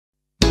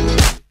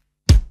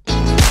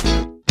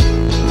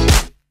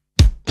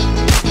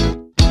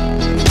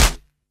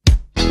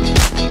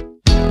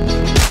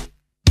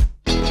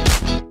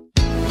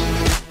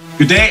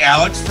Good day,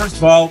 Alex. First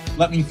of all,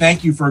 let me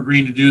thank you for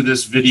agreeing to do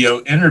this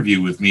video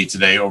interview with me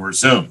today over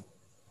Zoom.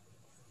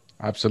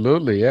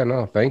 Absolutely. Yeah,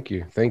 no, thank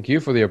you. Thank you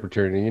for the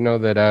opportunity. You know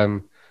that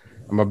I'm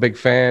a big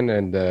fan,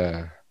 and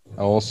I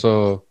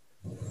also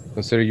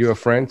consider you a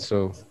friend,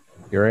 so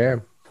here I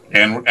am.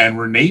 And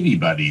we're Navy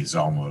buddies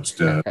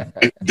almost.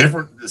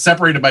 Different,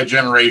 separated by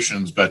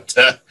generations, but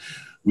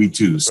we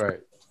too.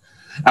 Right.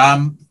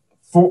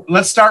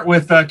 Let's start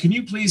with, can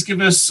you please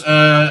give us,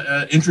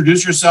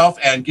 introduce yourself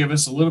and give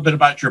us a little bit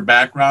about your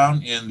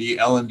background in the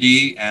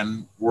L&D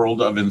and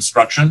world of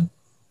instruction?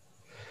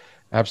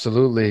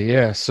 Absolutely.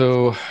 Yeah.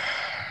 So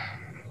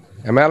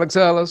I'm Alex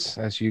Salas,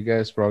 as you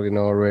guys probably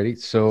know already.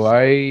 So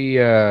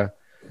I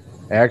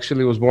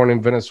actually was born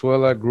in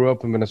Venezuela, grew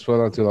up in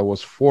Venezuela until I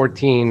was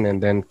 14,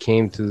 and then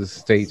came to the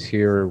States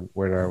here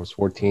when I was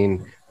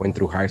 14, went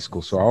through high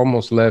school. So I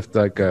almost left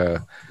like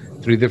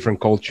 3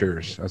 different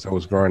cultures as I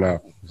was growing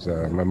up.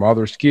 So my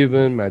mother's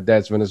Cuban, my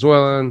dad's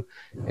Venezuelan,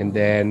 and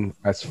then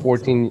as a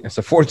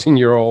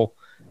 14-year-old,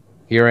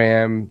 here I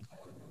am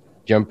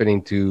jumping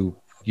into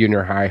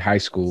junior high, high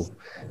school,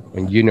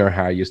 when junior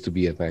high used to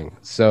be a thing.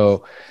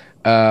 So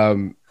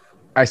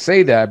I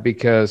say that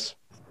because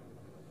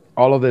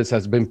all of this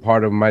has been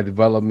part of my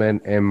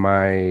development and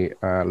my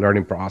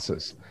learning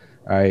process.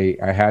 I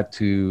had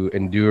to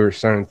endure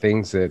certain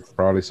things that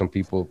probably some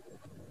people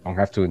don't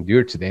have to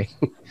endure today.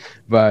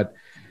 But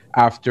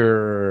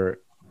after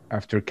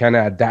kind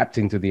of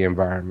adapting to the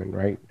environment,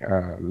 right?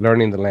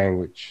 Learning the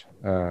language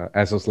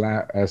as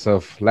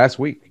of last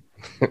week.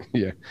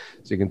 Yeah,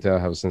 so you can tell I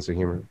have a sense of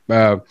humor.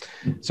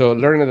 So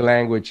learning the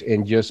language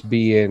and just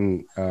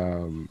being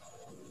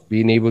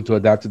able to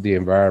adapt to the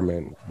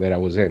environment that I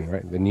was in,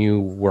 right? The new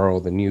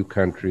world, the new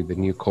country, the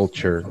new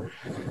culture.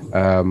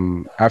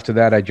 After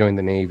that, I joined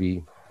the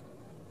Navy.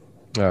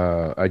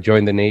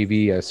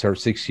 I served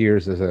 6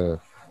 years as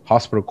a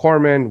hospital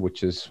corpsman,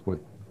 which is what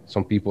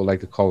some people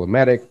like to call a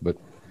medic, but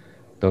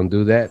don't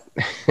do that.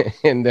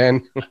 and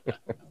then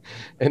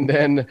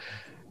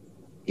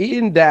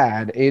in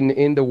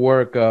the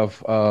work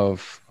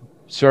of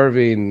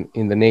serving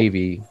in the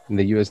Navy, in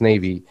the U.S.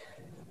 Navy,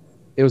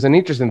 it was an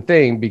interesting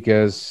thing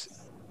because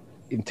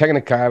in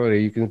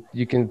technicality,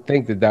 you can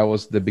think that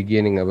was the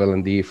beginning of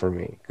L&D for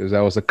me, because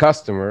I was a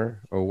customer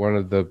of one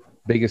of the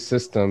biggest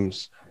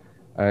systems,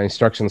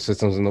 instructional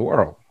systems in the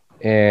world.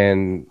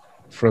 And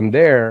from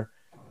there,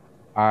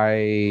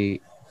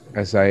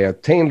 as I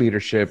attained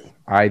leadership,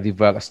 I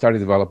started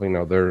developing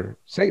other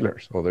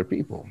sailors, other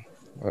people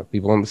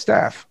on the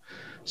staff.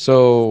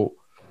 So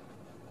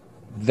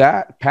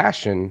that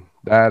passion,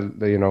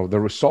 the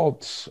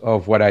results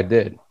of what I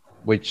did,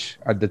 which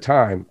at the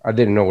time I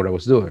didn't know what I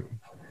was doing,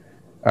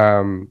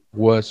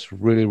 was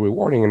really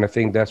rewarding. And I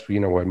think that's,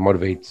 what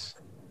motivates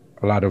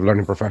a lot of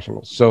learning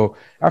professionals. So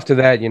after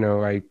that,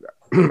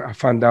 I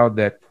found out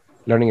that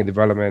learning and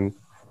development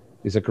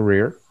is a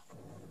career,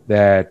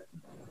 that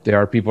there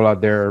are people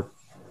out there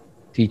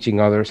teaching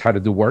others how to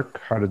do work,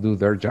 how to do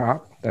their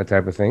job, that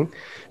type of thing.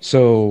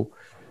 So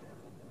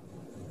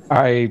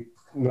I,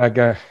 like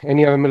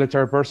any other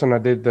military person, I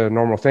did the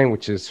normal thing,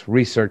 which is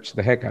research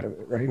the heck out of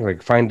it, right?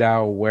 Like find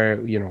out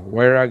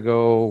where I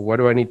go, what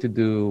do I need to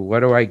do, what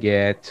do I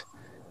get?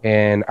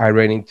 And at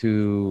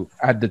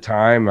the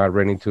time, I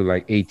ran into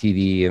like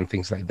ATD and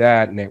things like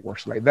that,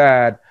 networks like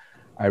that.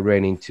 I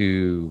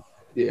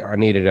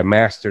needed a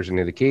master's in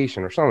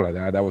education or something like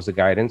that. That was the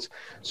guidance.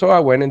 So I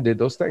went and did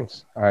those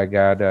things. I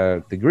got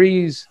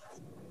degrees.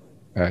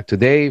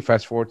 Today,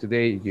 fast forward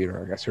today, I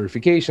got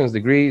certifications,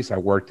 degrees. I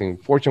worked in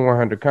Fortune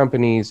 100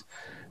 companies,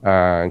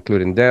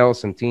 including Dell,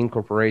 Centene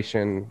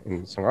Corporation,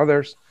 and some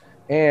others.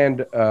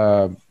 And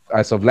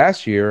as of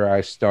last year,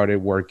 I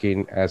started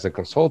working as a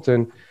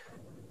consultant,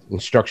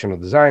 instructional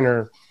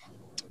designer,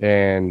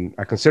 and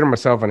I consider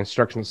myself an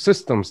instructional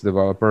systems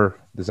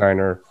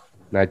designer,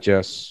 not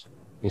just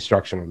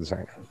instructional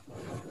designer.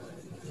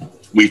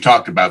 We've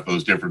talked about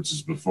those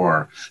differences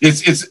before.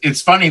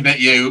 It's funny that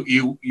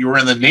you were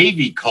in the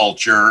Navy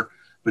culture,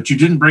 but you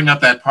didn't bring up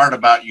that part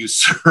about you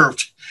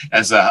served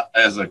as a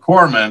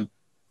corpsman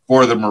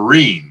for the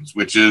Marines,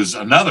 which is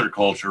another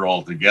culture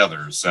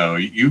altogether. So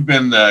you've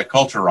been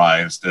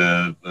culturized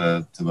to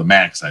the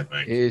max, I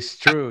think. It's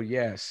true.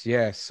 Yes.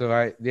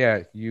 So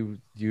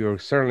you're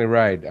certainly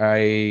right.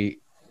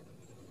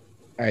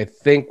 I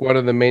think one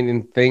of the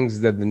main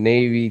things that the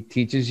Navy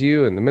teaches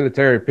you in the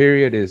military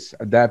period is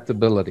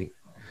adaptability.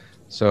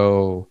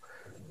 So,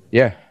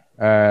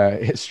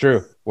 it's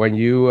true. When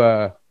you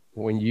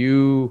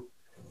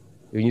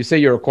say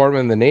you're a corpsman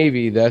in the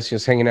Navy, that's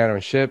just hanging out on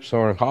ships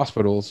or in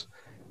hospitals,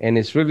 and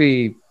it's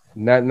really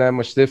not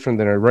much different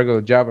than a regular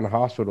job in a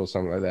hospital or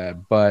something like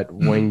that. But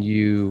when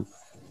you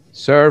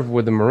serve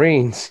with the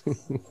Marines,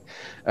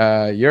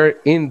 you're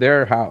in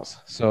their house.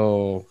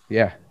 So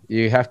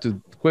you have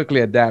to quickly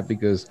adapt,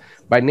 because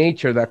by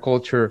nature that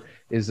culture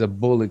is a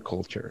bully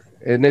culture,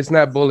 and it's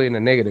not bully in a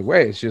negative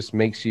way. It just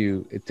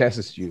it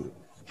tests you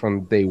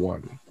from day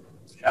one.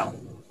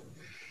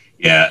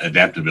 Yeah,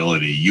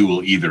 adaptability. You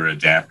will either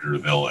adapt or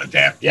they'll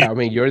adapt you. Yeah, I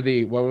mean, you're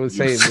the, what would we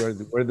say,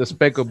 we're the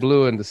speck of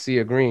blue and the sea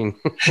of green.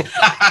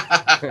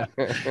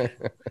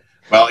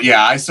 Well,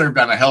 yeah, I served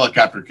on a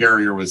helicopter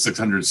carrier with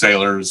 600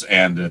 sailors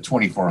and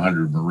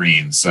 2,400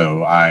 Marines.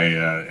 So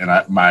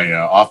my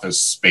office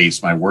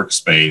space, my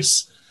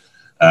workspace,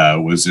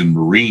 was in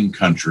Marine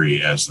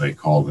country, as they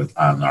called it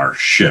on our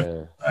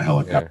ship, a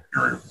helicopter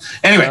carrier.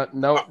 Anyway,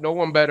 no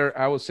one better.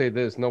 I would say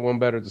this: no one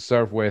better to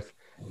serve with.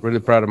 Really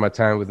proud of my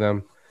time with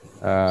them.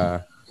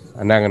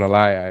 I'm not gonna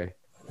lie,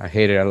 I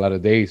hated a lot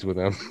of days with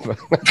them.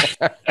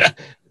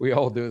 We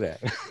all do that.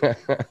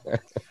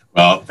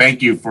 Well,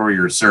 thank you for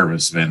your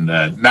service. And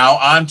now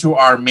on to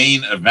our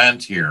main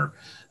event here.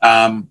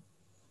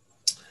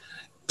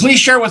 Please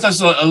share with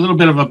us a little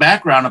bit of a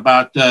background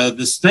about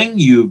this thing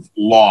you've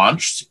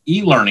launched,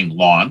 eLearning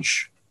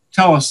launch.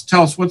 Tell us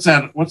what's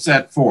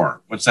that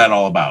for? What's that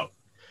all about?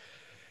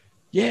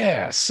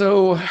 Yeah,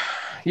 so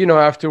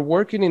after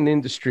working in the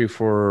industry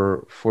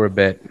for a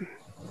bit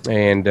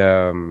and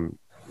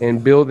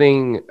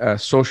building a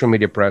social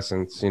media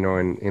presence, in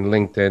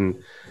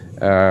LinkedIn,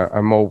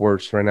 I'm over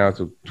right now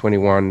to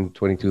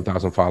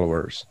 22,000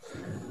 followers.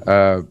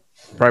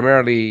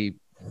 Primarily,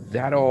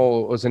 that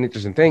all was an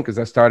interesting thing because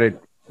I started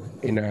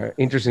in an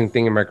interesting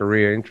thing in my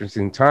career,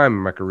 interesting time in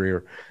my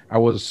career. I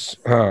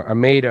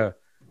made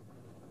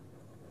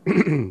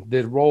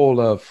the role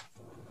of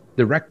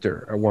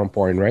director at one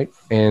point, right?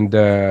 And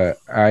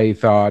I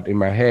thought in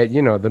my head,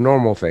 the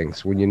normal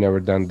things when you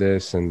never done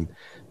this and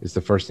it's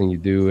the first thing you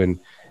do. And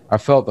I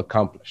felt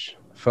accomplished,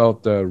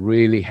 felt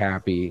really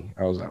happy.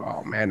 I was like,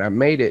 oh man, I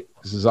made it.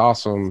 This is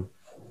awesome.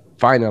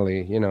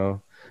 Finally,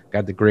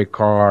 got the great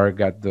car,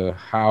 got the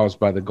house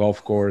by the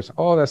golf course,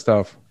 all that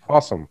stuff.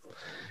 Awesome.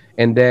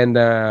 And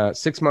then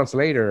 6 months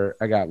later,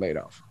 I got laid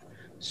off.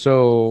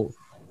 So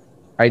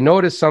I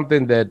noticed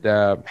something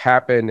that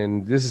happened,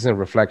 and this is in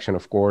reflection,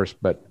 of course,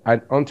 but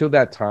until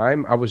that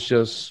time, I was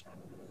just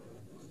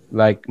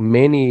like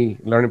many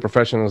learning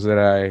professionals that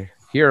I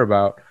hear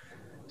about,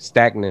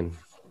 stagnant.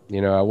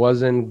 I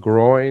wasn't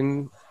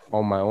growing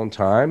on my own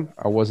time.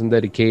 I wasn't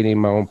dedicating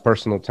my own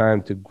personal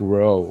time to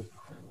grow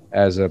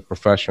as a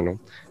professional.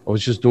 I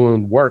was just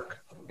doing work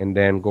and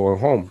then going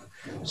home.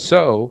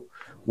 So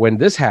when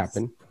this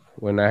happened,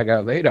 when I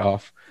got laid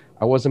off,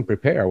 I wasn't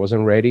prepared. I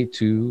wasn't ready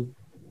to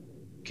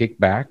kick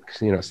back,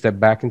 step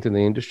back into the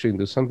industry and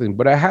do something,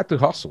 but I had to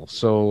hustle.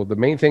 So the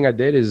main thing I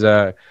did is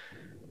I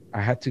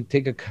had to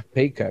take a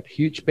pay cut,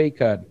 huge pay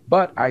cut,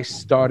 but I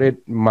started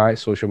my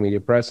social media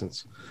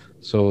presence.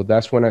 So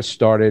that's when I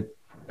started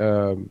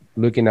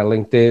looking at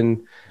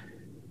LinkedIn.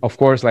 Of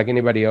course, like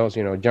anybody else,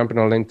 jumping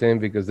on LinkedIn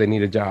because they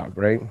need a job,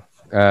 right?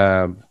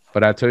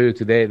 But I tell you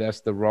today,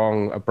 that's the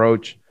wrong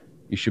approach.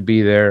 You should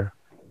be there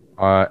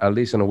at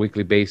least on a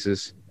weekly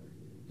basis,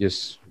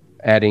 just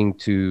adding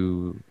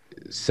to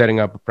setting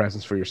up a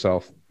presence for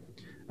yourself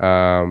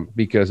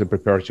because it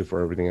prepares you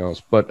for everything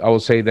else. But I will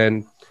say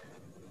then,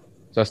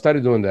 so I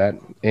started doing that,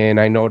 and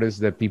I noticed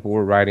that people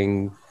were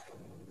writing,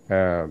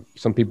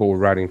 some people were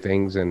writing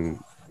things, and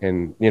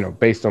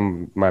based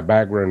on my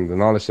background and the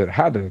knowledge that I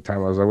had at the time,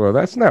 I was like, well,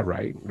 that's not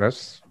right.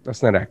 That's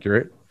not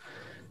accurate.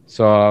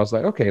 So I was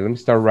like, okay, let me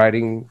start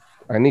writing.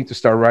 I need to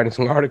start writing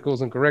some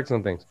articles and correct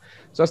some things.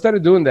 So I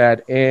started doing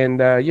that, and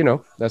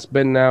that's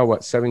been now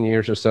 7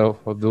 years or so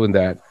of doing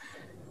that.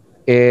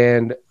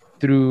 And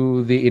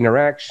through the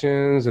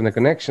interactions and the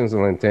connections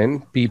on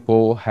LinkedIn,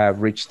 people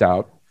have reached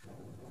out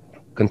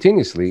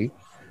continuously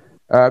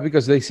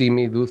because they see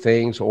me do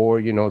things,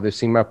 or they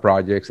see my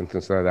projects and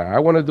things like that. I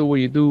want to do what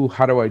you do.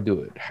 How do I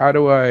do it? How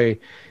do I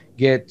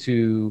get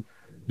to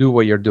do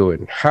what you're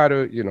doing? How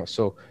do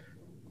so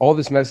all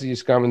these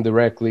messages coming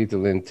directly to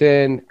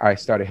LinkedIn. I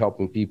started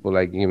helping people,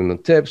 like giving them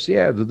tips.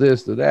 Yeah, do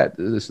this, do that,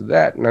 do this, do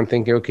that. And I'm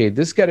thinking, okay,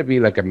 this got to be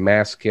like a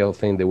mass scale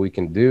thing that we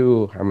can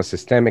do. I'm a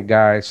systemic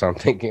guy. So I'm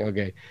thinking,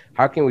 okay,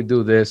 how can we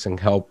do this and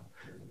help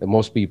the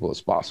most people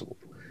as possible?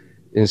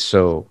 And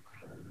so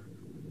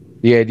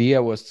the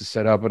idea was to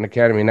set up an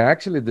academy. And I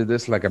actually did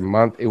this like a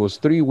month. It was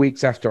 3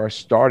 weeks after I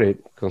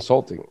started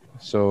consulting.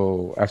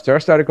 So after I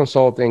started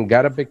consulting,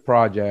 got a big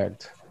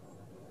project,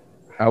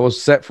 I was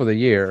set for the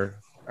year.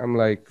 I'm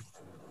like,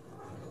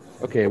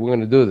 okay, we're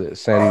going to do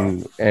this.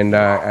 And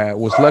I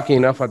was lucky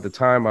enough at the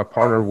time, I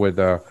partnered with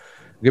a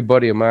good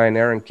buddy of mine,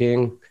 Aaron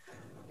King.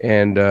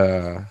 And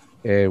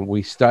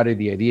we started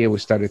the idea. We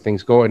started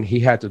things going.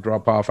 He had to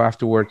drop off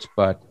afterwards,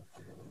 but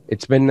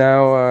it's been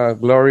now a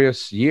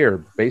glorious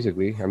year,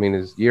 basically. I mean,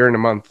 it's a year and a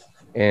month.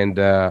 And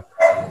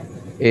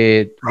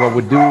what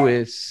we do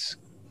is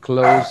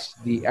close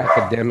the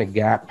academic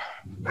gap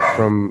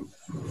from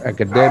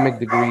academic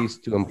degrees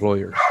to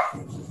employers.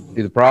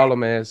 The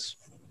problem is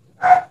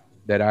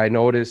that I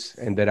notice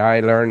and that I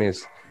learn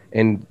is,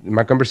 in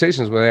my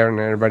conversations with Aaron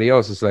and everybody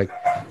else, is like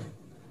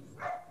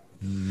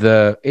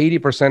the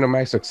 80% of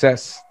my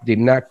success did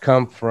not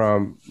come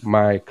from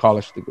my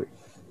college degree.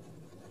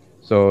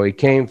 So it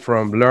came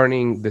from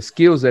learning the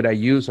skills that I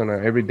use on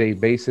an everyday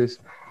basis.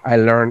 I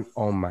learned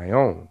on my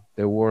own.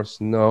 There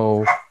was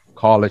no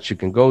college you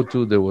can go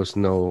to. There was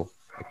no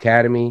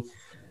academy.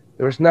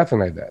 There was nothing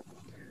like that.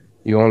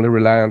 You only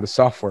rely on the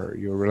software.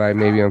 You rely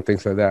maybe on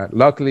things like that.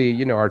 Luckily,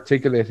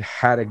 Articulate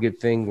had a good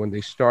thing when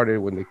they started,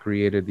 when they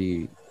created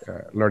the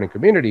learning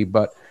community.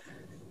 But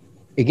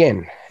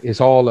again,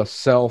 it's all a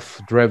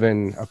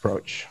self-driven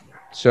approach.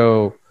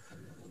 So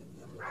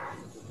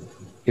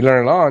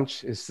eLearning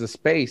Launch is the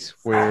space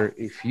where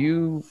if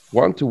you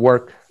want to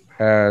work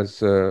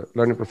as a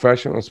learning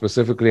professional,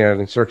 specifically an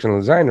instructional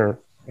designer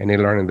and a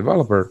learning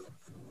developer,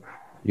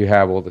 you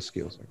have all the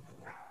skills.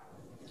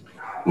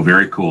 Well,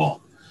 very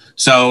cool.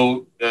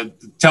 So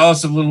tell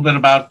us a little bit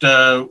about,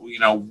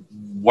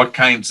 what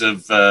kinds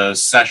of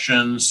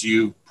sessions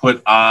you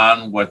put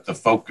on, what the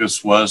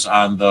focus was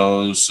on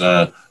those,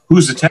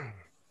 who's attending?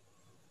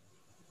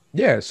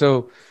 Yeah,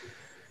 so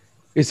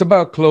it's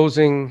about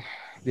closing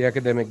the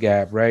academic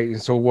gap, right? And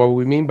so what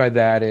we mean by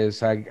that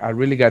is I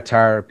really got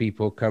tired of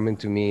people coming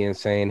to me and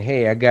saying,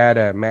 hey, I got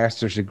a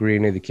master's degree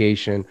in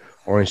education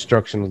or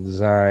instructional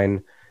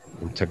design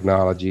and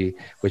technology,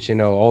 which,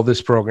 all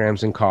these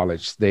programs in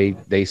college,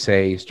 they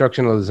say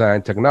instructional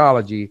design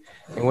technology.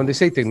 And when they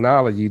say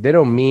technology, they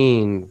don't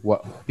mean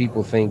what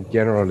people think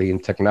generally in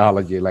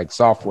technology, like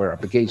software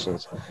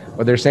applications.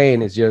 What they're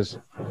saying is just,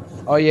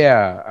 oh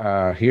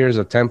yeah, here's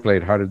a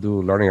template how to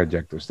do learning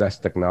objectives. That's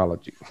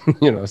technology.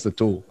 It's the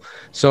tool.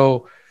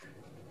 So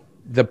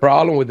the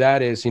problem with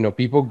that is,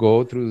 people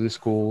go through the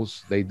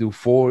schools, they do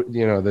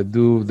they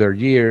do their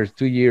years,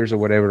 2 years or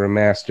whatever, a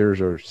master's,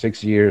 or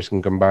 6 years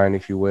can combine,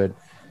 if you would,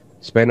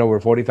 spend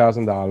over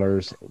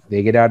 $40,000.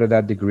 They get out of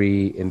that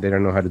degree and they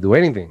don't know how to do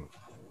anything.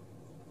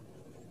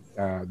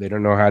 They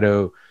don't know how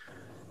to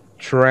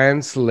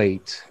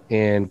translate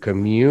and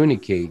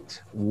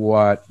communicate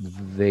what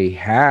they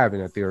have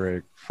in a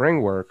theoretic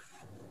framework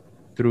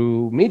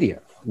through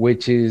media,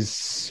 which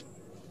is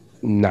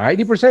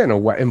 90%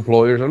 of what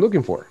employers are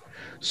looking for.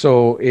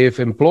 So if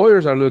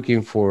employers are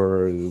looking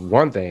for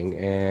one thing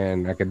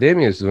and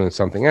academia is doing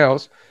something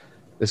else,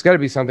 there's got to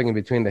be something in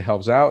between that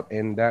helps out.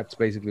 And that's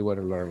basically what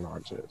eLearning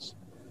Launch is.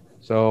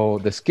 So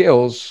the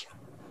skills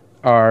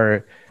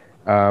are,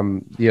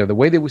 the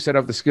way that we set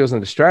up the skills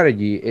and the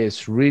strategy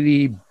is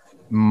really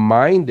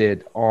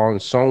minded on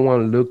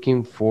someone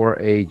looking for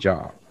a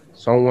job,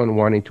 someone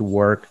wanting to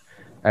work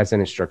as an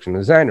instructional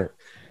designer.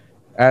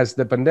 As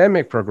the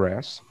pandemic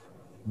progressed,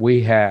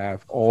 we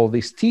have all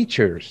these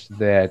teachers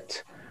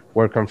that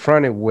were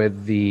confronted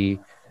with the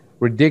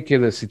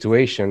ridiculous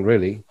situation,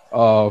 really,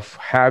 of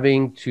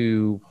having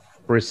to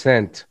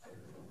present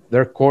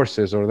their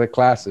courses or their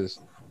classes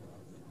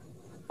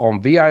on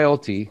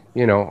VILT,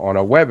 on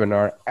a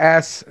webinar,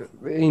 as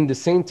in the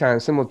same time,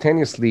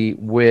 simultaneously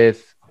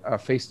with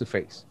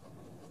face-to-face.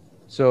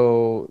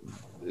 So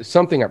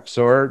something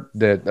absurd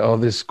that all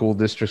these school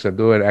districts are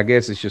doing. I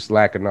guess it's just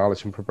lack of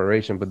knowledge and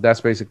preparation, but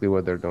that's basically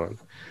what they're doing.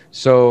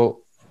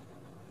 So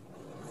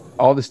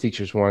all these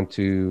teachers want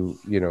to,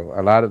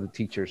 a lot of the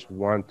teachers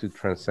want to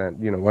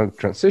want to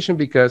transition,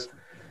 because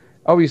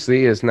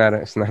obviously it's not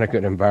a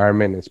good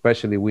environment.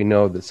 Especially, we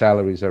know the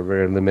salaries are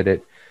very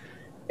limited.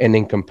 And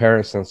in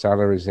comparison,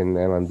 salaries in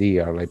L&D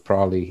are like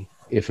probably,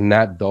 if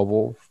not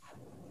double,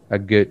 a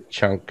good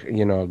chunk,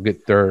 a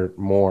good third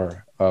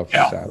more of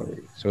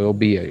salary. So it'll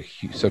be a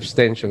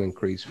substantial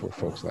increase for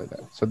folks like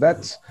that. So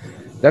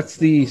that's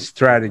the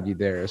strategy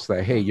there. It's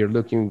like, hey, you're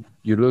looking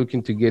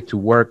to get to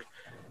work.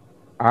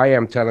 I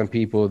am telling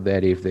people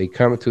that if they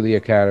come to the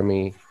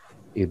academy,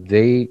 if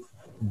they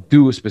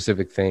do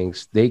specific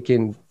things, they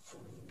can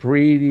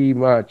pretty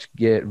much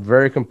get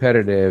very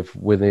competitive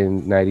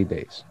within 90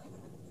 days.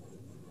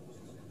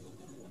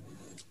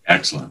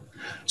 Excellent.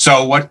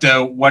 So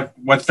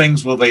what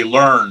things will they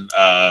learn?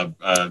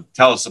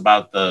 Tell us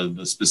about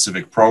the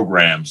specific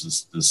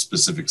programs, the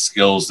specific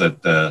skills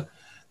that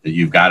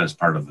you've got as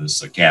part of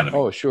this academy.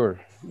 Oh, sure.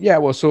 Yeah,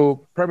 well,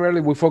 so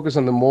primarily we focus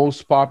on the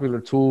most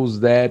popular tools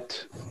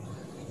that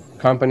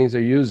companies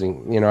are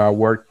using. I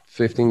worked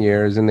 15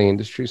 years in the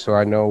industry, so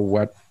I know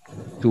what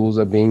tools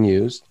are being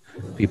used.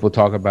 People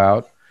talk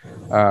about,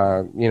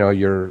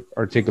 your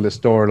Articulate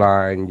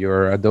Storyline,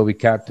 your Adobe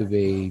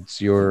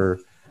Captivates, your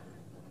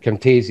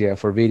Camtasia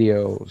for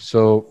video.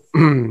 So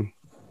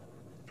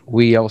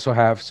we also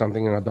have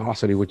something in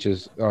Audacity, which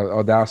is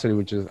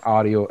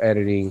audio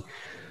editing.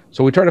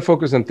 So we try to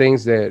focus on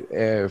things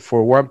that,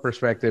 for one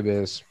perspective,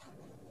 is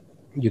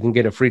you can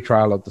get a free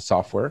trial of the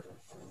software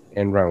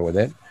and run with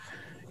it.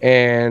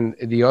 And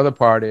the other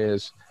part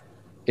is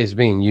it's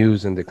being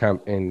used in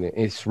and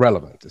it's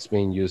relevant. It's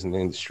being used in the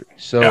industry.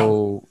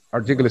 So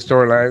Articulate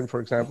Storyline, for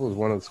example, is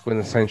one of the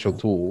quintessential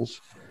tools.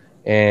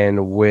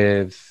 And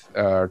with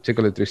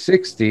Articulate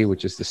 360,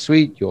 which is the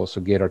suite, you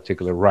also get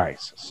Articulate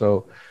Rise.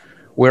 So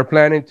we're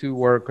planning to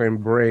work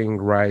and bring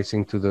Rise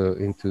into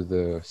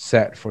the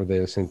set for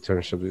this in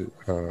terms of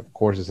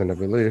courses and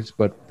abilities,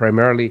 but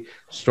primarily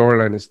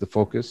Storyline is the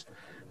focus.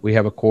 We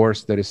have a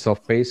course that is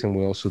self-paced, and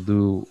we also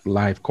do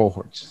live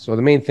cohorts. So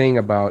the main thing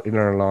about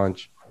eLearning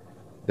Launch,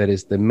 that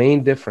is the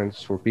main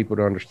difference for people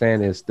to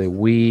understand, is that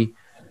we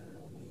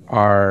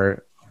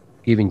are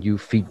giving you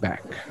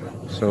feedback.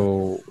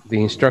 So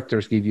the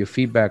instructors give you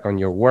feedback on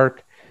your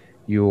work.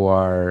 You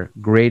are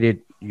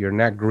graded you're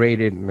not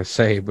graded, let's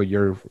say, but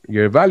you're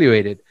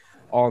evaluated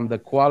on the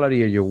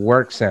quality of your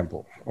work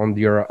sample, on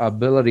your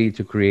ability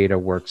to create a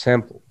work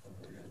sample.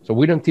 So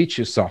we don't teach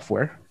you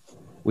software.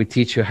 We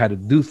teach you how to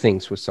do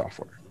things with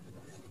software.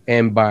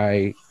 And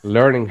by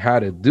learning how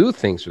to do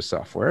things with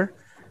software,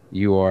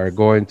 you are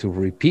going to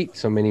repeat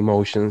so many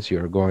motions.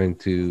 You're going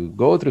to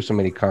go through so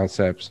many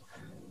concepts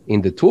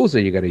in the tools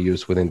that you got to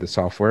use within the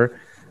software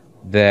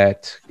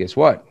that, guess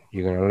what?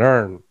 You're going to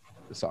learn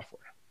the software.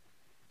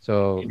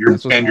 So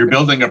you're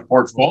building a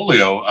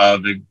portfolio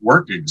of the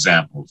work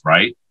examples,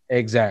 right?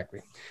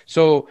 Exactly.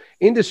 So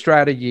in the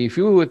strategy, if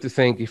you were to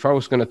think, if I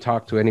was going to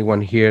talk to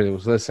anyone here that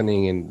was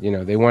listening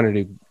and, they wanted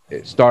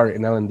to start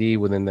an L&D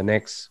within the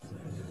next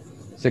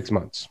 6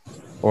 months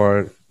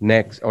or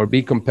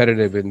be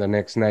competitive in the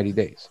next 90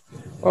 days.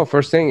 Well,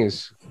 first thing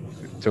is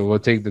to go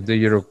take the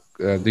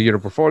digital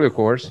portfolio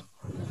course,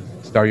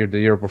 start your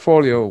digital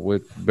portfolio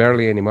with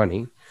barely any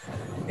money.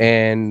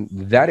 And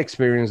that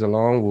experience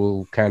alone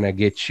will kind of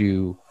get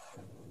you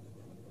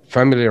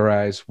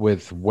familiarized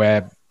with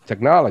web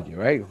technology,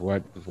 right?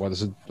 What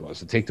does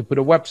it take to put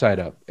a website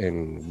up,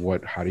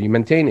 and how do you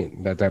maintain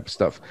it, that type of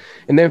stuff.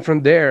 And then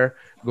from there,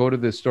 go to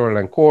the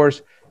storyline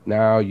course.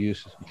 Now you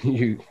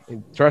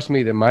trust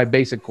me that my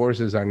basic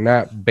courses are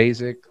not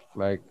basic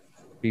like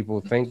people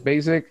think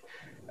basic.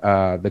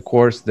 The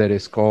course that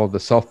is called the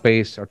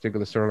self-paced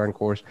articulate storyline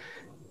course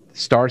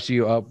starts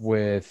you up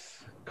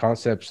with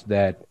concepts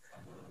that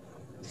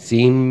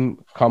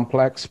seem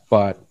complex,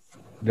 but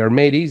they're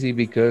made easy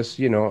because,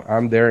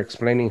 I'm there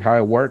explaining how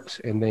it works,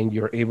 and then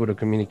you're able to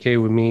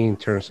communicate with me in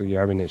terms of you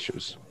having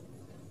issues.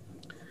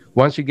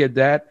 Once you get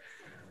that,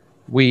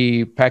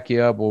 we pack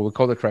you up, what we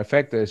call the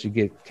trifecta is you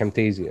get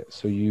Camtasia.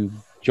 So you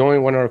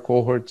join one of our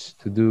cohorts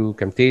to do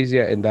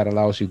Camtasia, and that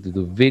allows you to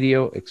do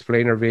video,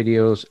 explainer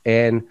videos,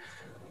 and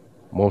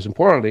most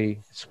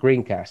importantly,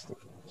 screencasting.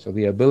 So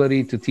the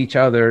ability to teach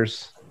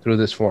others through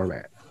this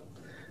format,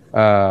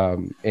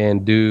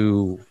 and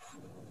do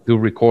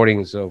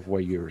recordings of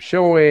what you're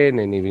showing,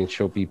 and even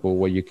show people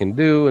what you can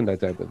do and that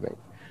type of thing.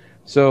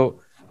 So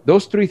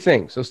those three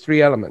things, those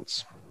three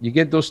elements, you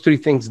get those three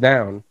things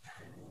down,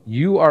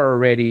 you are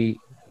already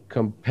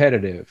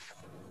competitive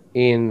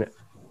in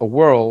a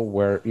world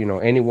where,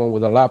 anyone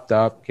with a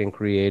laptop can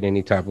create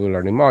any type of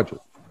learning module.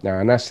 Now,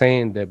 I'm not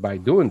saying that by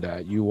doing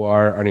that, you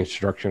are an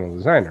instructional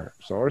designer.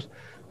 So,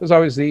 because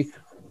obviously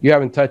you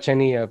haven't touched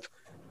any of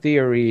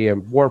theory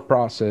and word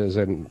process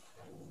and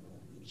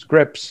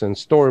scripts and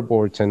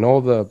storyboards and all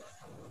the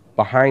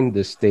behind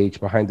the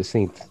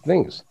scenes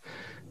things.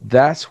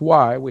 That's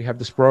why we have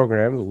this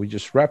program that we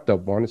just wrapped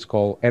up on. It's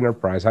called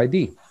Enterprise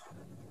ID.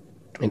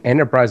 And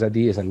Enterprise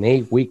ID is an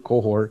 8-week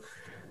cohort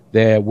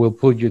that will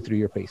put you through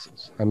your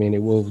paces. I mean,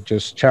 it will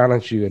just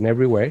challenge you in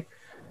every way.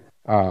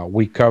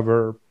 We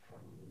cover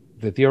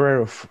the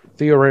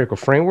theoretical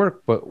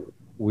framework, but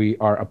we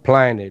are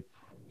applying it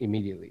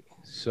immediately.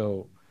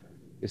 So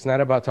it's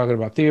not about talking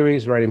about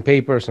theories, writing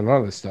papers, and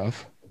all this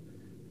stuff.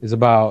 It's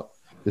about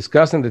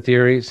discussing the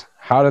theories.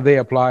 How do they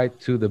apply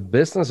to the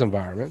business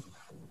environment?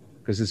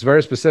 Because it's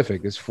very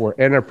specific. It's for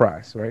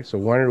enterprise, right? So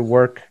wanting to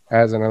work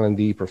as an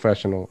L&D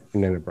professional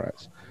in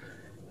enterprise.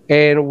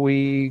 And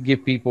we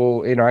give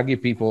people, I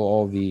give people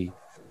all the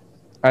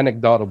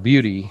anecdotal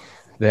beauty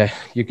that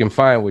you can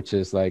find, which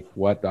is like,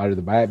 what are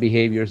the bad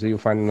behaviors that you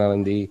find in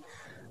L&D,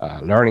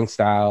 learning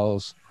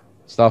styles,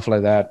 stuff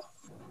like that.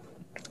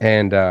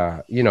 And,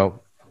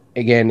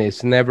 again,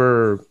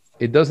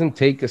 it doesn't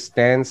take a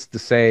stance to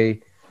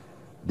say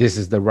this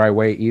is the right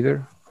way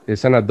either.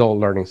 It's an adult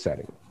learning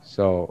setting.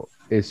 So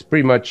it's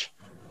pretty much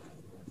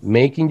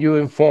making you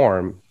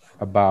informed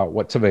about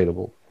what's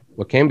available,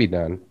 what can be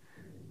done.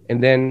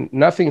 And then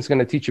nothing's going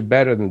to teach you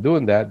better than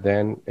doing that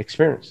than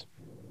experience.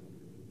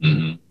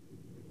 Mm-hmm.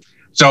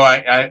 So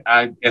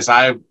I as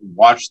I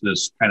watch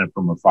this kind of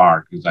from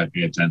afar, because I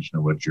pay attention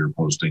to what you're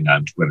posting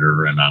on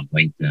Twitter and on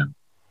LinkedIn,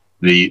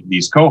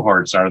 these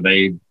cohorts, are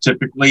they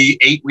typically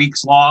 8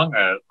 weeks long,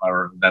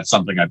 or that's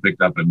something I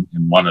picked up in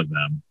one of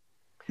them?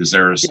 Is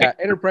there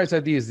Enterprise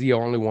ID is the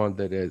only one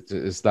that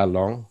is that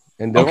long.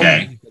 And the only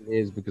reason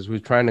is because we're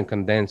trying to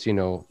condense,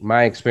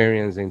 my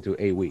experience into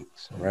 8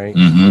 weeks, right?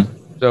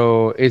 Mm-hmm.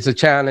 So it's a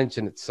challenge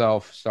in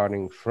itself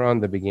starting from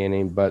the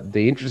beginning. But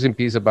the interesting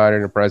piece about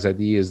Enterprise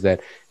ID is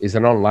that it's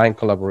an online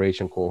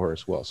collaboration cohort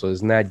as well. So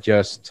it's not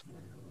just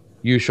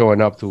you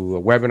showing up to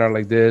a webinar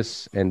like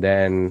this and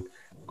then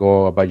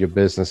go about your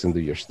business and do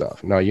your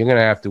stuff. No, you're going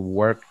to have to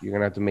work. You're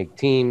going to have to make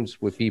teams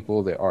with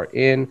people that are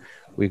in.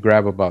 We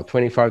grab about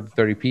 25 to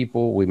 30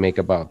 people. We make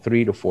about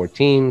 3 to 4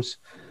 teams.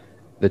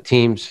 The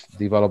teams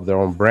develop their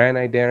own brand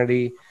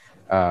identity.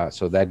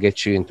 So that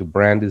gets you into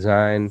brand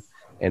design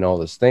and all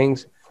those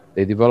things.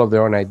 They develop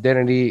their own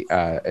identity.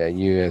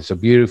 It's a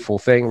beautiful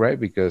thing, right?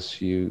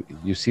 Because you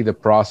see the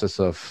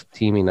process of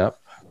teaming up.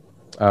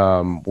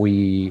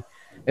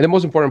 And the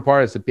most important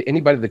part is that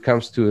anybody that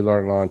comes to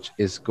eLearning Launch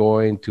is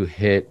going to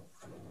hit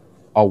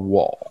a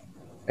wall.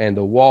 And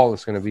the wall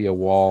is going to be a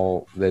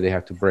wall that they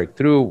have to break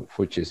through,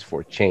 which is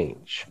for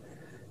change.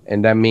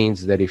 And that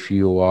means that if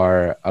you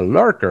are a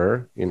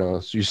lurker, you know,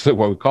 it's usually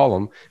what we call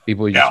them,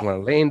 people who just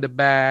want to lay in the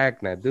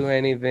back, not do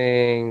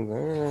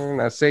anything,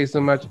 not say so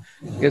much.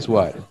 Guess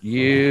what?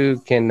 You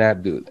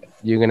cannot do that.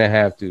 You're going to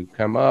have to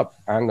come up.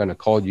 I'm going to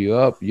call you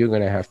up. You're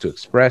going to have to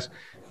express,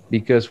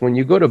 because when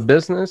you go to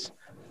business,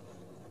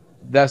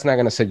 that's not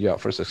going to set you up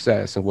for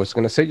success. And what's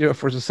going to set you up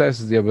for success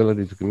is the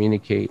ability to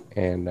communicate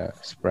and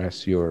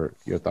express your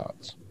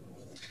thoughts.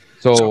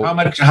 So how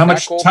much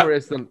cohort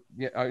is the,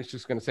 yeah, I was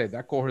just going to say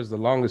that cohort is the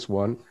longest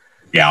one.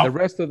 Yeah. The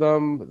rest of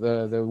them,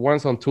 the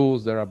ones on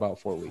tools, they're about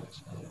 4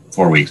 weeks.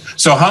 4 weeks.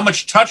 So how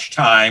much touch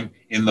time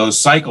in those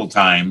cycle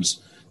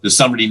times does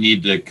somebody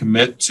need to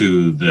commit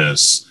to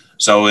this?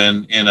 So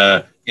in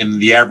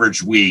the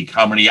average week,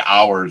 how many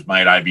hours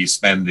might I be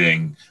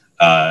spending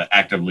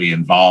actively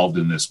involved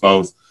in this,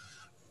 both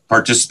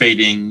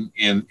participating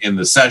in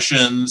the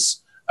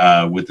sessions,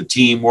 with the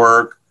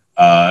teamwork,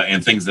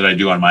 and things that I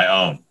do on my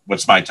own?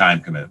 What's my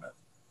time commitment?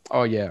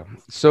 Oh, yeah.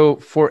 So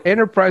for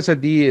Enterprise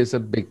ID is a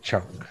big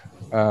chunk.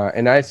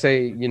 And I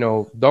say, you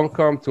know, don't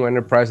come to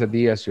Enterprise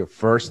ID as your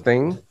first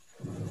thing,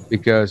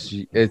 because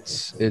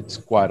it's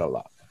quite a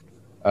lot,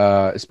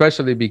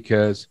 especially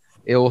because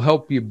it will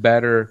help you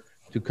better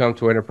to come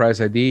to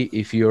Enterprise ID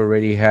if you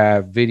already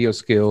have video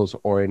skills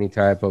or any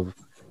type of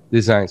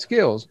design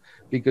skills,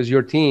 because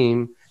your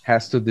team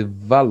has to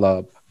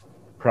develop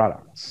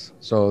products.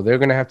 So they're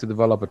going to have to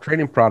develop a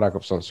training product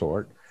of some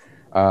sort.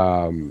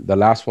 The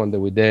last one that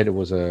we did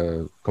was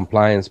a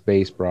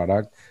compliance-based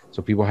product.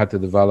 So people had to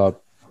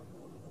develop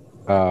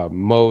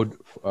materials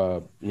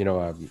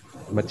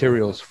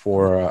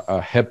for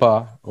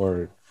HIPAA,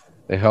 or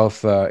the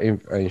Health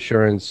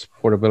Insurance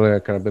Portability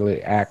and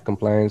Accountability Act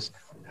compliance,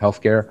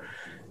 healthcare.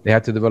 They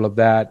had to develop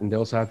that, and they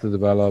also had to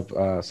develop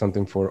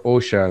something for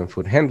OSHA and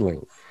food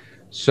handling.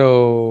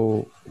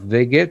 So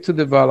they get to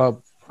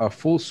develop a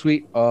full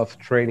suite of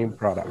training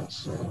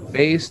products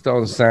based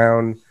on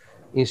sound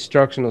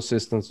instructional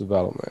systems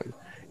development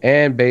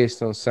and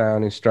based on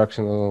sound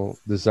instructional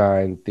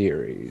design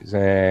theories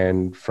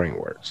and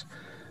frameworks.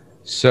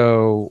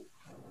 So,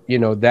 you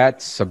know,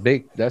 that's a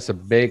big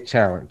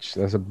challenge.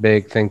 That's a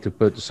big thing to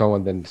put to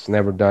someone that's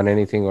never done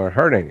anything or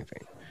heard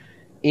anything.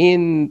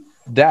 In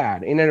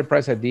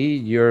Enterprise ID,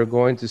 you're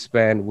going to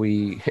spend,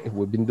 we've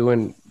been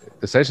doing,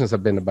 the sessions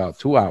have been about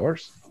 2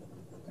 hours.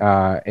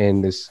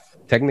 And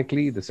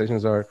technically the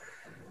sessions are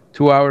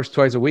 2 hours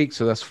twice a week.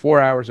 So that's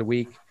 4 hours a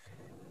week.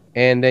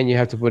 And then you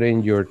have to put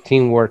in your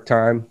teamwork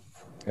time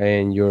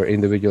and your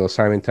individual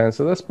assignment time.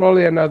 So that's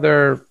probably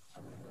another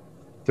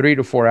 3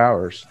 to 4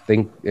 hours.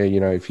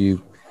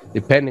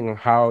 Depending on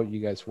how you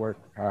guys work,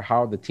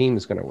 how the team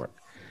is going to work.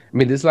 I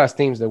mean, these last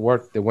teams that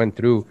went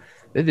through,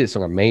 they did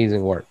some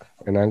amazing work,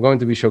 and I'm going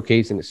to be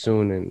showcasing it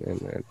soon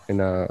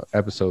in a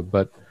episode.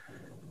 But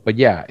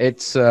yeah,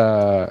 that's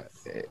a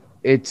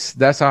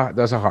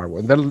hard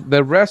one.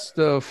 The rest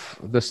of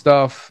the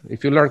stuff,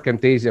 if you learn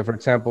Camtasia, for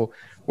example,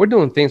 we're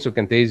doing things with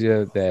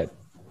Camtasia that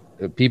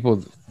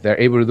people, they're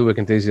able to do with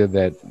Camtasia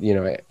that, you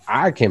know,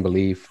 I can't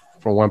believe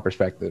from one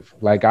perspective.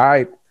 Like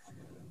it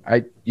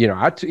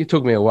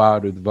took me a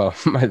while to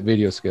develop my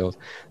video skills.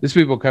 These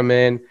people come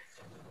in,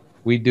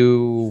 we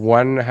do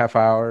 1.5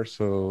 hours.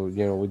 So,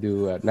 you know, we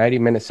do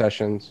 90-minute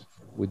sessions.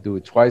 We do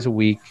it twice a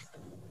week.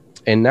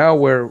 And now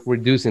we're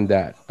reducing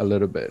that a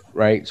little bit,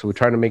 right? So we're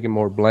trying to make it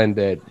more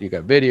blended. You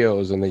got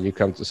videos and then you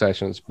come to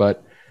sessions,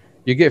 but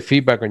you get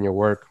feedback on your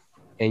work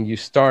and you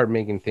start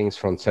making things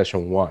from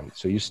session 1.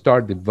 So you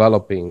start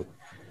developing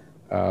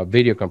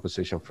video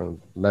composition from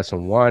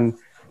lesson 1.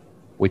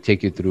 We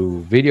take you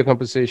through video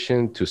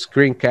composition to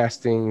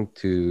screencasting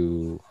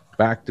to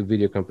back to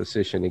video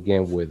composition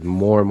again with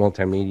more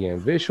multimedia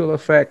and visual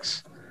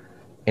effects.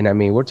 And I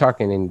mean, we're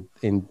talking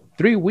in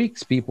 3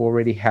 weeks, people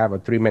already have a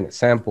 3-minute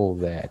sample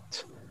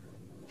that,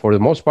 for the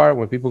most part,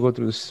 when people go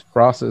through this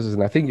process,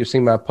 and I think you've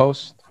seen my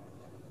post,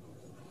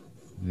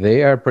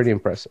 they are pretty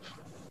impressive.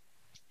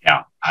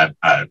 Yeah,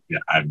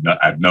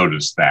 I've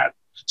noticed that.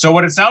 So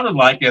what it sounded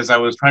like as I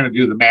was trying to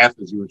do the math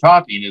as you were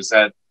talking is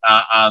that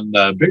on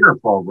the bigger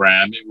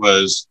program, it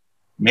was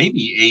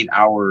maybe 8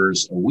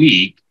 hours a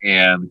week.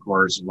 And of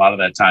course, a lot of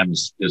that time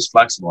is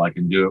flexible. I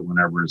can do it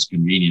whenever it's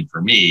convenient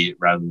for me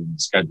rather than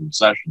scheduled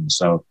sessions.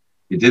 So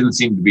it didn't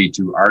seem to be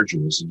too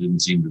arduous. It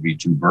didn't seem to be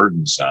too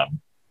burdensome.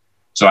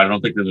 So I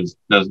don't think there's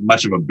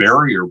much of a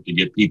barrier to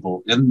get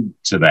people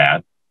into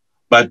that.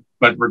 But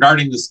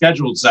regarding the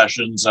scheduled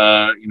sessions,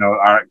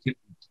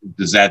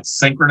 is that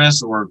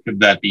synchronous or could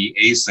that be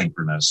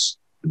asynchronous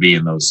to be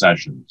in those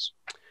sessions?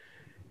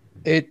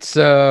 It's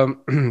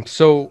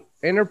so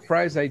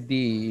Enterprise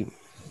ID,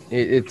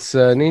 it's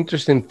an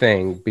interesting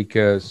thing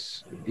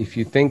because if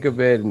you think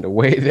of it in the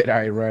way that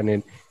I run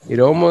it,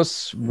 it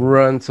almost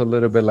runs a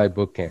little bit like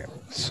boot camp.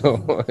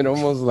 So it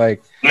almost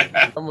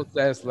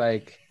has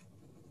like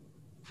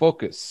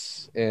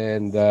focus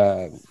and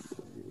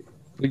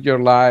put your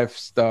life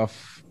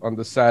stuff on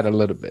the side a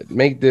little bit.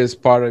 Make this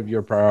part of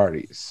your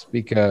priorities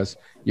because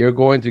you're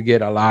going to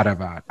get a lot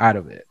out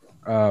of it.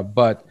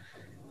 But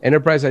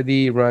Enterprise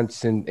ID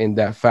runs in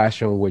that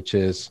fashion, which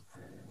is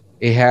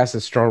it has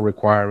a strong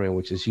requirement,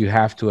 which is you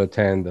have to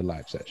attend the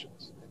live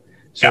sessions.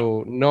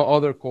 So no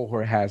other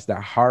cohort has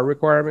that hard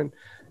requirement.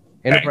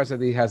 Enterprise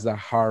ID has that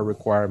hard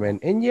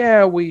requirement. And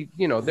yeah,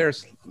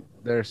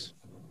 there's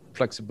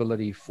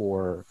flexibility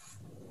for,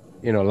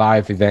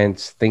 live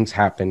events, things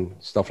happen,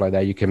 stuff like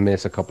that. You can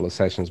miss a couple of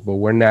sessions, but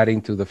we're not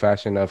into the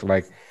fashion of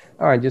like,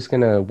 oh, I'm just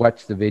going to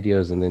watch the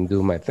videos and then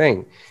do my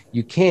thing.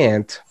 You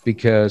can't,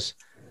 because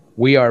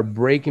we are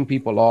breaking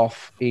people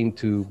off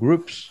into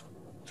groups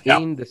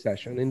in the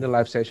session, in the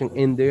live session,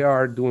 and they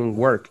are doing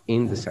work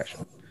in the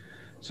session.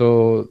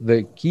 So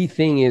the key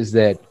thing is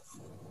that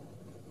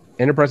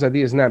Enterprise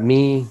ID is not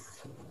me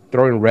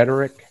throwing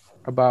rhetoric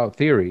about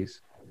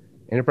theories.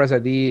 Enterprise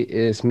ID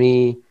is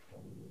me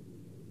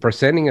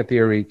presenting a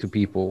theory to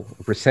people,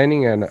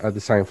 presenting a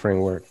design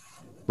framework,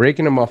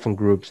 breaking them off in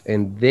groups,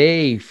 and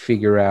they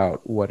figure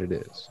out what it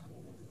is.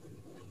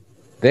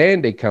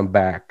 Then they come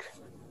back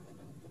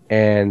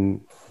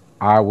and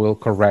I will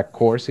correct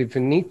course if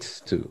it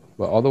needs to.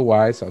 But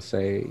otherwise, I'll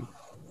say,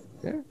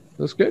 yeah,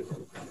 that's good.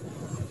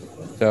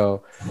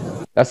 So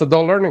that's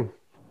adult learning.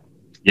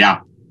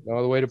 Yeah. No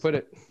other way to put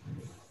it.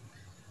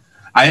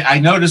 I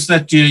noticed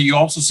that you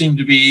also seem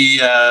to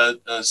be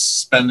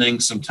spending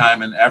some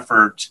time and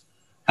effort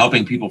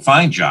helping people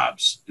find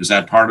jobs. Is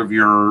that part of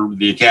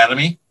the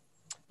academy?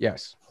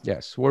 Yes.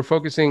 We're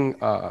focusing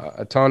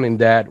a ton in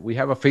that. We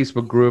have a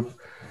Facebook group.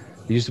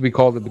 It used to be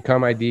called the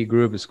Become ID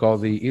group. It's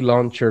called the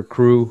eLauncher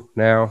crew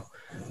now.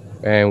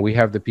 And we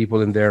have the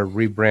people in there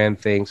rebrand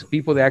things.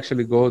 People that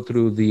actually go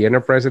through the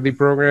Enterprise ID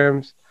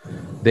programs,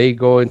 they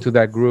go into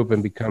that group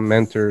and become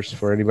mentors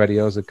for anybody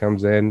else that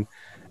comes in.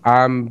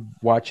 I'm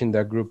watching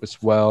that group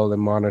as well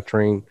and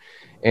monitoring.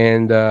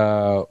 And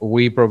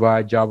we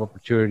provide job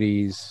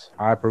opportunities.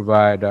 I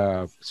provide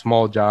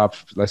small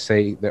jobs, let's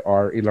say that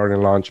are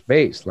eLearning launch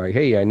based. Like,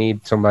 hey, I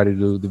need somebody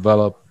to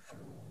develop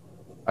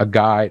a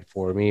guide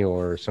for me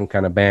or some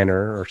kind of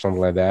banner or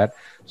something like that.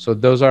 So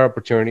those are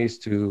opportunities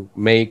to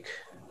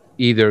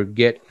either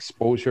get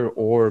exposure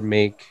or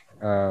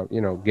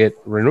get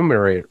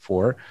remunerated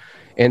for.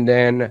 And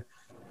then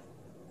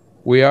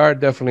we are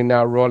definitely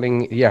now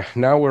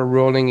we're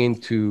rolling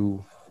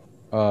into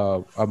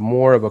a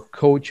more of a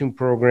coaching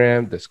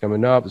program that's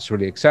coming up. It's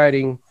really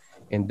exciting.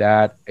 And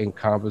that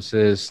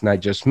encompasses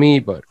not just me,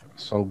 but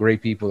some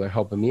great people that are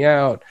helping me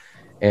out.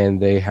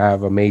 And they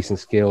have amazing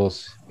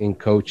skills in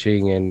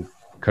coaching and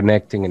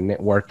connecting and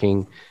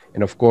networking.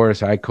 And of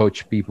course, I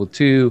coach people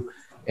too.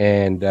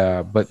 And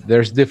but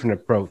there's different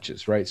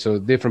approaches, right? So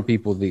different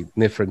people need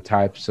different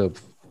types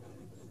of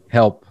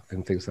help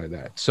and things like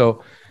that.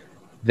 So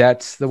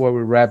that's the way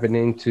we're wrapping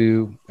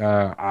into.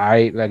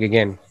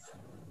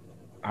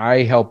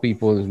 I help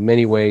people in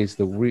many ways.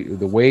 The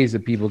ways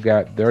that people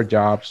got their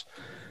jobs.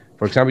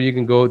 For example, you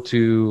can go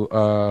to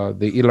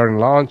the eLearning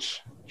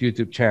Launch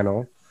YouTube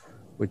channel,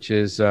 which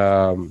is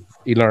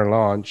eLearning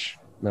Launch.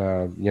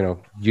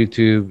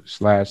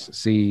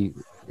 YouTube/C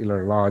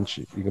eLearning Launch.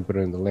 You can put it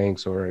in the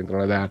links or anything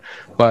like that.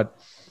 But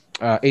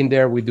in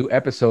there, we do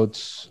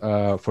episodes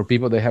for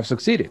people that have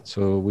succeeded.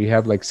 So we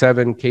have like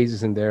 7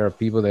 cases in there of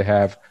people that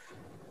have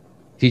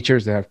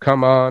teachers that have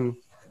come on.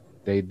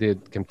 They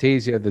did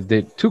Camtasia, they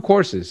did 2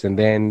 courses, and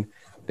then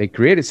they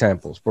created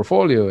samples,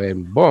 portfolio,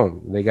 and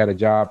boom, they got a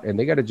job. And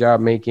they got a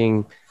job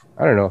making,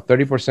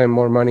 30%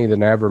 more money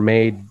than I ever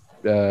made,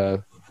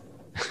 in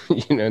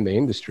the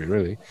industry,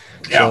 really.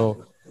 Yeah.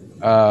 So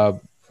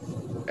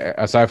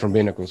aside from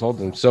being a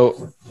consultant.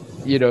 So,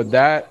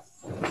 that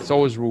it's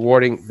always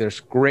rewarding.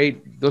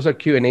 Those are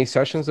Q&A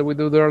sessions that we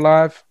do that are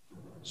live.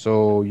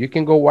 So you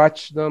can go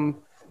watch them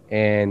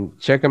and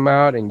check them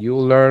out, and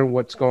you'll learn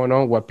what's going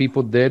on, what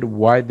people did,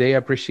 why they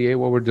appreciate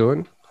what we're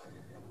doing,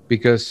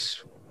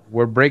 because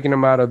we're breaking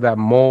them out of that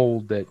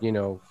mold that,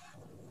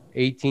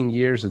 18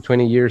 years or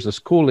 20 years of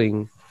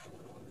schooling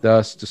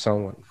does to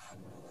someone.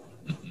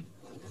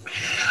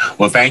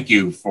 Well, thank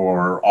you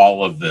for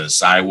all of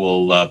this. I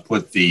will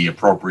put the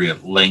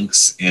appropriate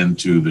links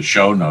into the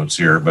show notes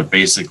here, but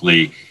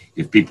basically,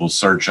 if people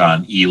search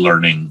on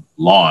eLearning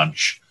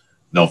Launch,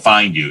 they'll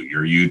find you,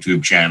 your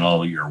YouTube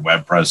channel, your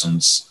web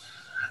presence.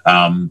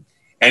 And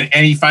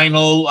any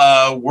final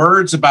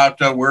words about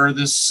where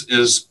this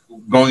is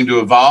going to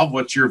evolve?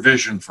 What's your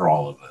vision for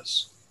all of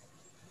this?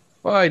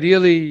 Well,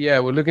 ideally,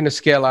 we're looking to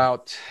scale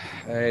out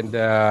and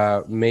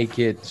make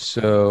it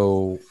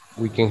so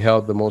we can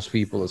help the most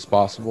people as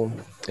possible.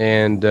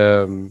 And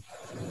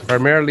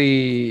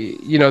primarily,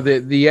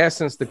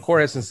 the core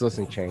essence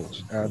doesn't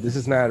change. This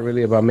is not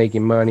really about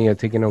making money or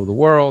taking over the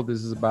world.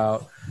 This is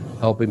about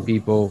helping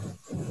people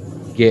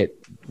get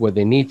what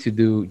they need to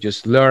do,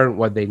 just learn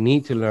what they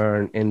need to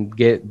learn and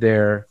get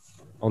there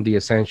on the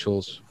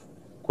essentials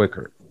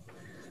quicker.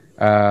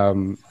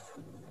 Can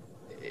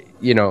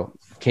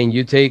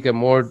you take a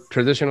more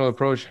traditional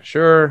approach?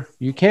 Sure,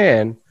 you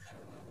can,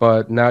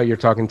 but now you're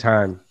talking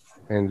time.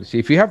 And see,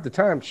 if you have the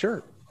time,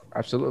 sure,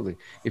 absolutely.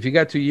 If you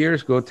got 2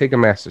 years, go take a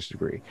master's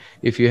degree.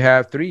 If you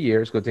have 3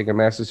 years, go take a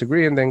master's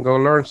degree and then go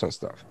learn some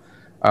stuff.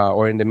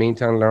 Or in the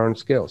meantime, learn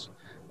skills.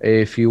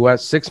 If you want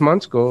 6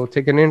 months, go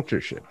take an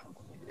internship.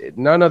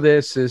 none of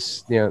this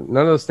is, none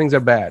of those things are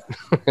bad.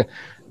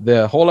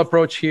 The whole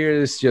approach here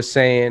is just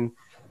saying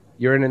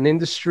you're in an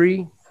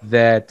industry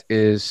that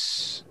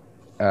is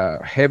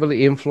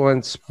heavily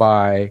influenced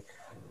by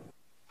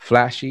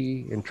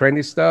flashy and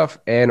trendy stuff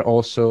and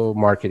also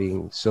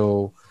marketing.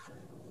 So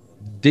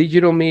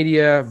digital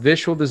media,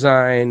 visual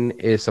design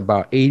is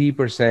about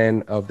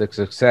 80% of the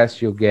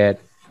success you'll get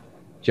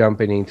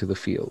jumping into the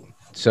field.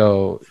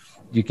 So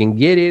you can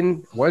get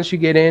in. Once you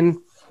get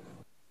in,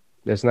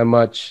 there's not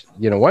much,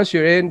 once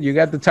you're in, you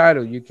got the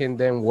title, you can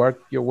then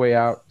work your way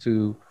out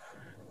to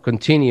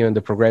continue in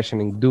the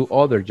progression and do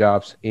other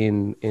jobs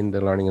in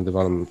the learning and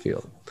development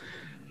field.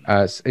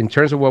 In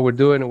terms of what we're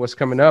doing and what's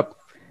coming up,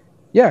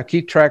 yeah,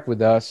 keep track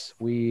with us.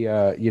 We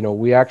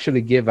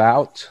actually give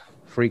out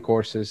free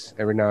courses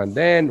every now and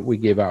then. We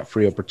give out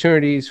free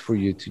opportunities for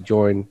you to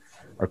join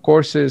our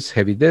courses,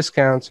 heavy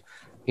discounts.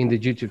 In the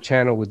YouTube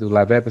channel, we do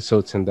live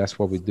episodes, and that's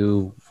what we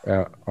do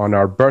on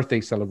our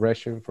birthday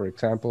celebration. For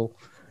example,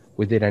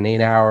 we did an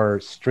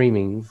 8-hour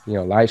streaming,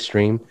 live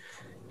stream,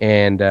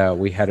 and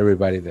we had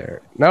everybody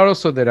there. Now,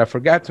 also that I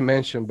forgot to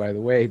mention, by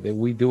the way, that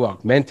we do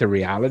augmented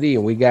reality,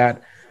 and we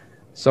got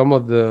some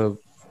of the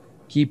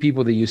key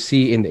people that you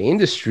see in the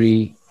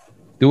industry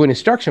doing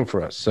instruction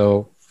for us.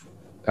 So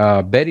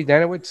Betty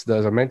Danowitz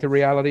does augmented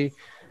reality,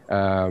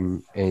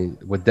 and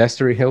with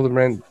Destry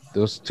Hildebrand,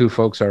 those two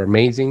folks are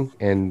amazing,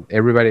 and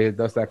everybody that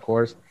does that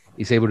course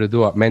is able to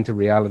do augmented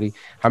reality.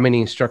 How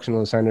many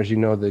instructional designers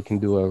that can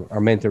do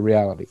augmented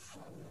reality?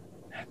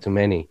 Not too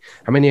many.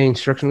 How many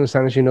instructional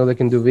designers that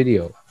can do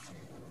video?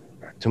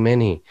 Not too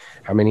many.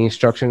 How many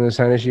instructional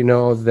designers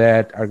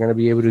that are going to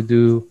be able to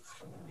do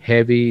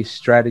heavy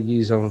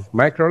strategies on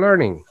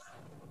micro-learning?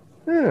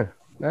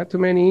 Not too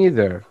many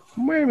either.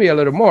 Maybe a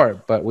little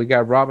more, but we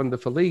got Robin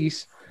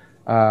DeFelice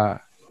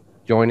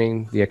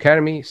joining the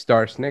Academy,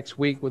 starts next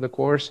week with a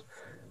course,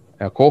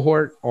 a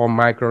cohort on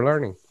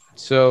micro-learning.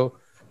 So,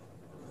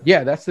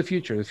 yeah, that's the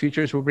future. The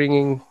future is we're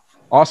bringing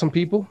awesome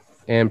people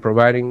and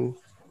providing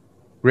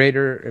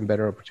greater and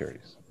better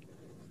opportunities.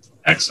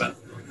 Excellent.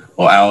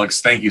 Well,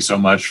 Alex, thank you so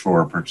much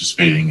for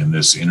participating in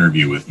this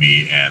interview with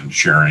me and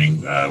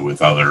sharing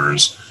with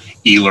others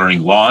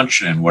eLearning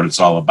launch and what it's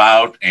all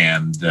about.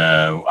 And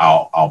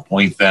I'll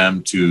point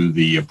them to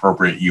the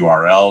appropriate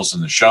URLs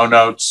in the show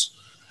notes.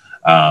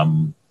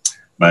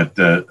 But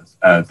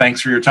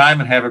thanks for your time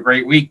and have a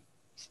great week.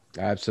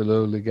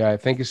 Absolutely, Guy.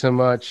 Thank you so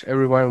much.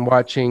 Everyone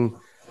watching,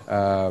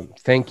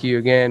 thank you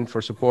again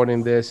for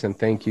supporting this. And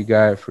thank you,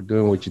 Guy, for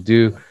doing what you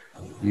do.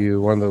 You're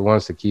one of the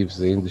ones that keeps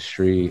the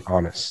industry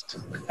honest.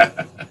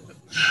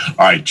 All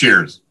right.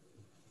 Cheers.